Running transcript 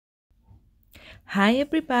Hi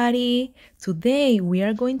everybody! Today we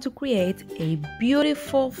are going to create a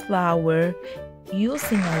beautiful flower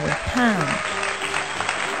using our hand.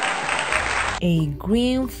 A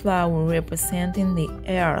green flower representing the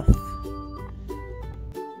earth.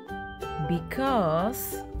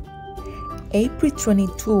 Because April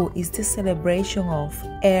 22 is the celebration of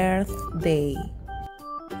Earth Day.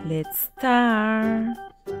 Let's start!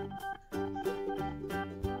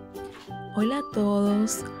 Hola a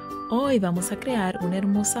todos! Hoy vamos a crear una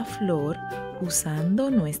hermosa flor usando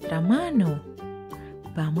nuestra mano.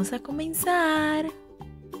 Vamos a comenzar.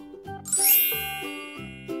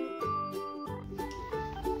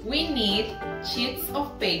 We need sheets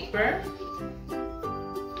of paper,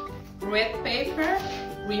 red paper,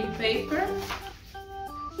 green paper,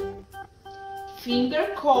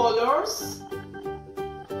 finger colors,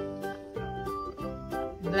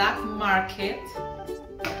 black market,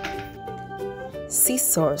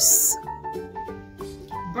 Scissors,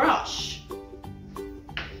 brush,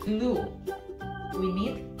 glue. We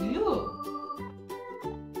need glue.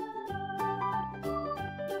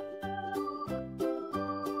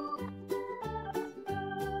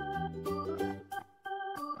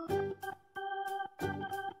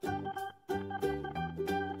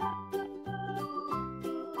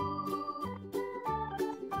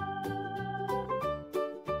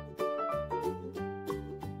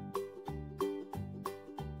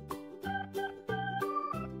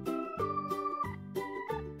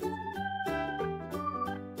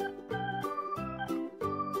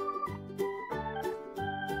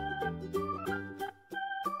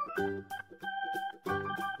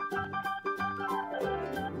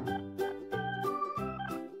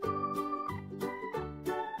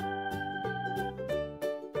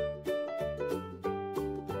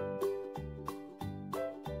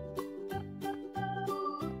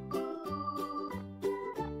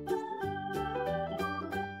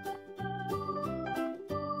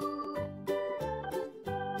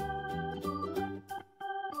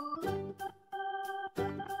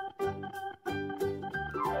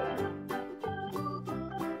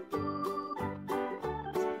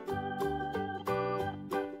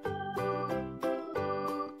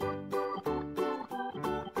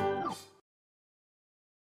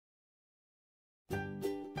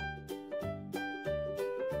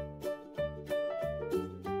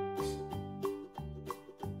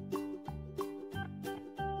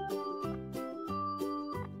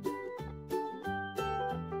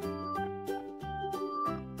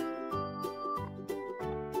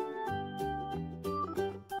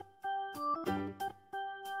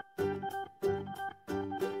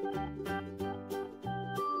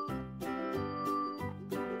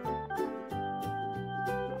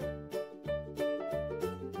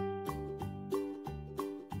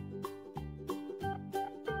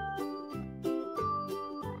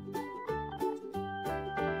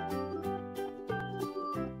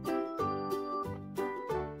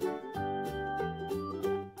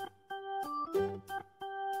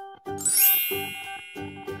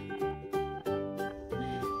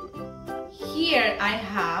 Here I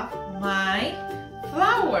have my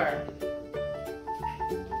flower.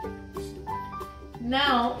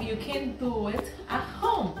 Now you can do it at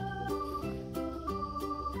home.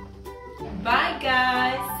 Bye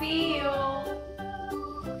guys, see you.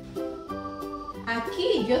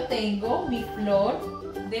 Aquí yo tengo mi flor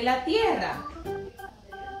de la tierra.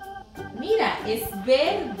 Mira, es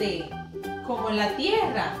verde como la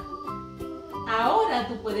tierra. Ahora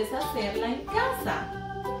tú puedes hacerla en casa.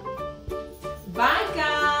 Bye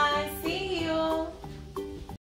guys!